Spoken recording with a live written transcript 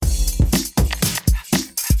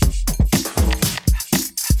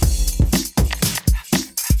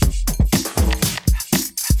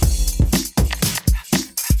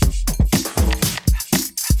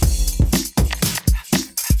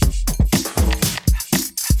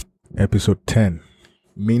Episode 10.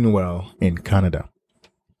 Meanwhile, in Canada.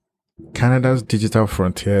 Canada's digital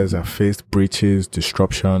frontiers have faced breaches,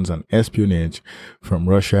 disruptions, and espionage from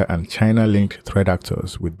Russia and China-linked threat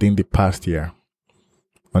actors within the past year.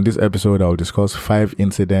 On this episode, I'll discuss 5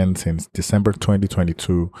 incidents since December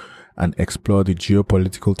 2022 and explore the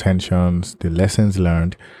geopolitical tensions, the lessons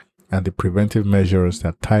learned, and the preventive measures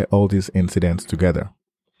that tie all these incidents together.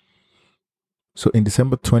 So in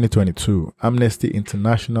December 2022, Amnesty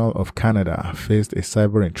International of Canada faced a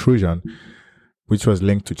cyber intrusion which was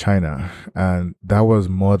linked to China, and that was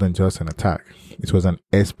more than just an attack. It was an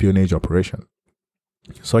espionage operation.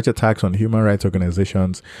 Such attacks on human rights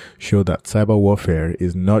organizations show that cyber warfare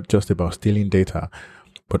is not just about stealing data,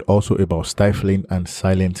 but also about stifling and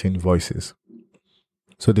silencing voices.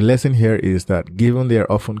 So the lesson here is that given their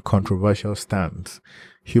often controversial stance,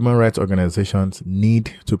 human rights organizations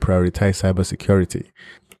need to prioritize cybersecurity.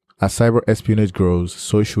 As cyber espionage grows,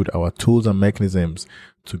 so should our tools and mechanisms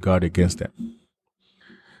to guard against them.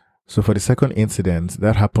 So for the second incident,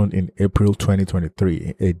 that happened in April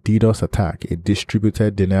 2023, a DDoS attack, a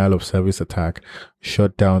distributed denial of service attack,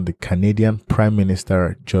 shut down the Canadian Prime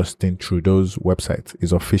Minister Justin Trudeau's website,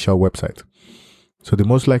 his official website. So the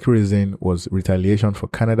most likely reason was retaliation for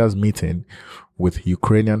Canada's meeting with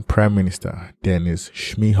Ukrainian Prime Minister Denis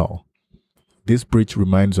Shmyhal. This breach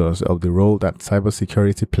reminds us of the role that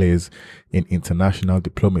cybersecurity plays in international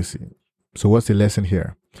diplomacy. So what's the lesson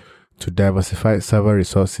here? To diversify cyber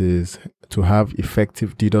resources, to have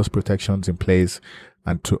effective DDoS protections in place,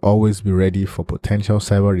 and to always be ready for potential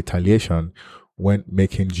cyber retaliation when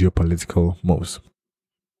making geopolitical moves.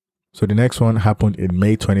 So the next one happened in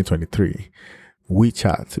May 2023.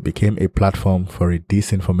 WeChat became a platform for a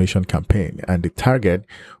disinformation campaign, and the target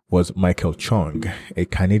was Michael Chung, a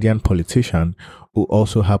Canadian politician who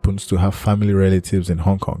also happens to have family relatives in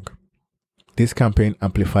Hong Kong. This campaign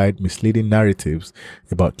amplified misleading narratives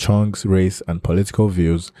about Chung's race and political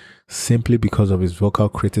views simply because of his vocal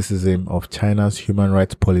criticism of China's human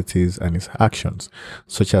rights policies and his actions,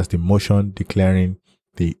 such as the motion declaring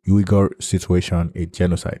the Uyghur situation a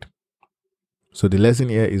genocide. So the lesson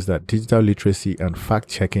here is that digital literacy and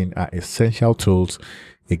fact-checking are essential tools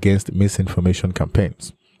against misinformation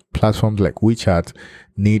campaigns. Platforms like WeChat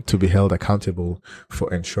need to be held accountable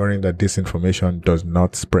for ensuring that disinformation does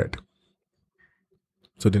not spread.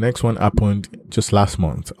 So the next one happened just last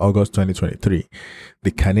month, August 2023.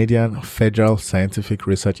 The Canadian Federal Scientific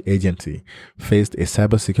Research Agency faced a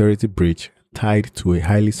cybersecurity breach tied to a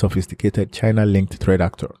highly sophisticated China-linked threat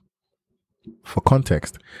actor. For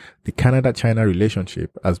context, the Canada-China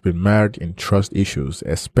relationship has been mired in trust issues,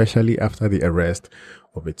 especially after the arrest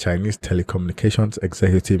of a Chinese telecommunications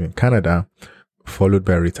executive in Canada, followed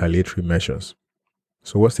by retaliatory measures.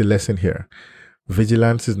 So what's the lesson here?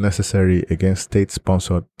 Vigilance is necessary against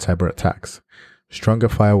state-sponsored cyber attacks. Stronger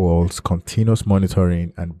firewalls, continuous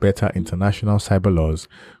monitoring, and better international cyber laws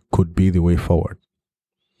could be the way forward.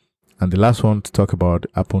 And the last one to talk about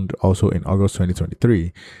happened also in August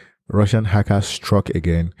 2023. Russian hackers struck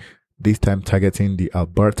again, this time targeting the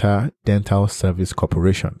Alberta Dental Service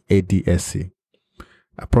Corporation, ADSC.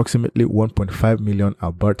 Approximately 1.5 million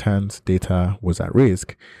Albertans' data was at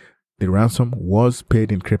risk. The ransom was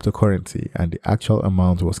paid in cryptocurrency and the actual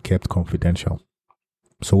amount was kept confidential.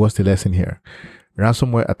 So what's the lesson here?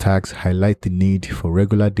 Ransomware attacks highlight the need for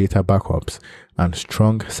regular data backups and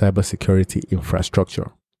strong cybersecurity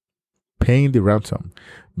infrastructure. Paying the ransom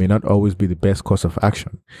may not always be the best course of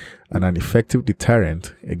action, and an effective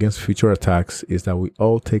deterrent against future attacks is that we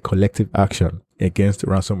all take collective action against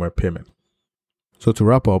ransomware payment. So to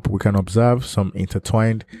wrap up, we can observe some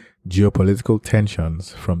intertwined geopolitical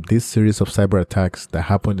tensions from this series of cyber attacks that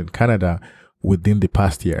happened in Canada within the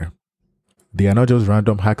past year. They are not just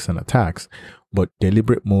random hacks and attacks, but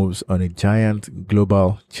deliberate moves on a giant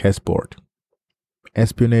global chessboard.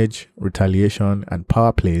 Espionage, retaliation, and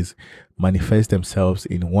power plays manifest themselves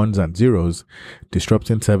in ones and zeros,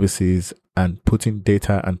 disrupting services and putting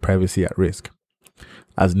data and privacy at risk.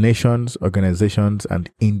 As nations, organizations, and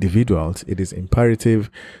individuals, it is imperative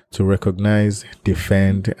to recognize,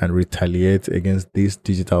 defend, and retaliate against these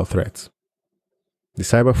digital threats. The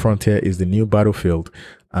cyber frontier is the new battlefield,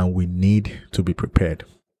 and we need to be prepared.